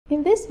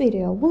In this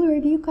video, we'll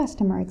review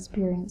customer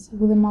experience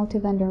with the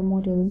Multivendor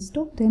module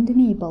installed and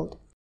enabled.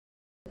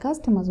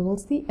 Customers will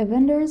see a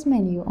vendor's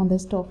menu on the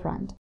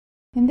storefront.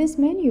 In this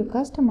menu,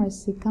 customers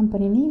see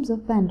company names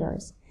of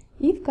vendors.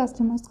 If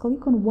customers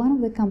click on one of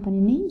the company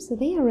names,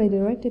 they are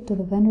redirected to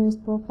the vendor's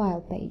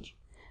profile page.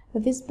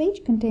 This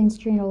page contains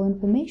general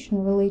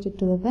information related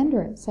to the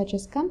vendor, such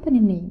as company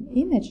name,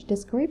 image,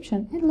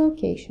 description, and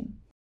location.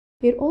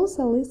 It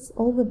also lists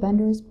all the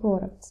vendor's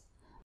products.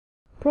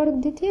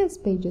 Product details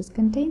pages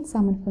contain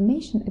some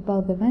information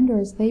about the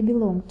vendors they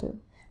belong to.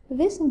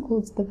 This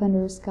includes the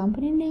vendor's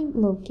company name,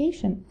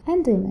 location,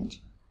 and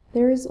image.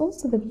 There is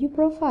also the View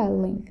Profile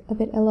link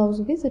that allows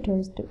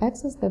visitors to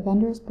access the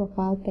vendor's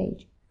profile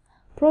page.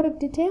 Product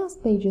details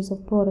pages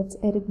of products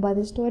added by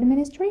the store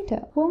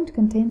administrator won't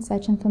contain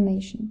such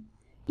information.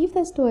 If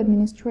the store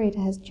administrator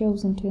has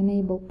chosen to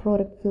enable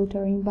product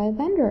filtering by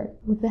vendor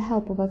with the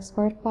help of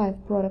Expert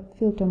 5 product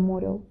filter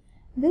module,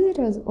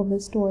 visitors of the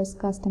store's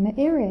customer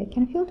area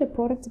can filter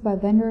products by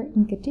vendor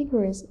in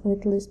categories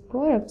that list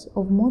products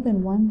of more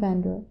than one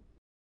vendor.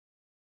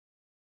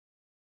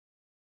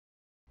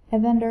 A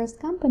vendor's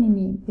company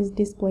name is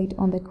displayed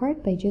on the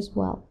cart page as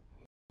well.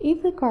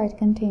 If the cart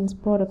contains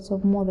products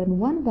of more than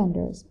one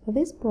vendor,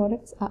 these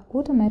products are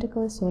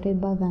automatically sorted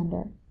by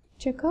vendor.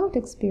 Checkout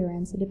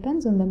experience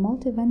depends on the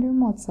multi-vendor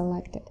mode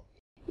selected.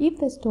 If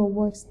the store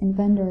works in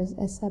vendors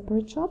as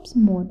separate shops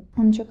mode,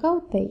 on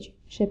checkout page,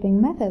 shipping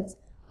methods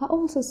are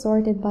also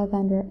sorted by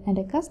vendor, and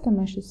a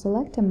customer should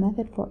select a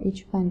method for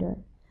each vendor.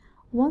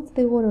 Once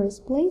the order is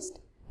placed,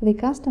 the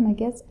customer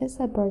gets a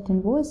separate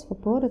invoice for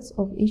products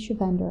of each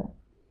vendor.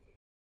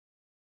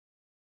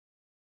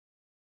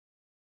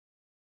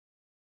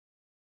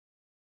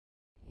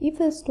 If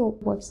the store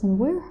works in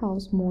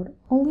warehouse mode,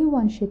 only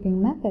one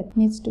shipping method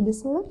needs to be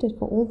selected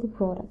for all the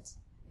products.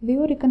 The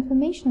order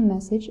confirmation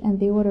message and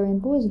the order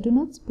invoice do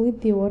not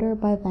split the order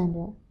by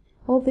vendor.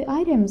 All the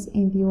items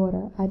in the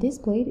order are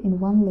displayed in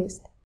one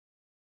list.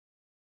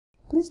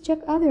 Please check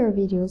other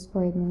videos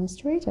for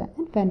administrator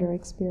and vendor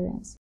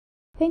experience.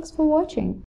 Thanks for watching!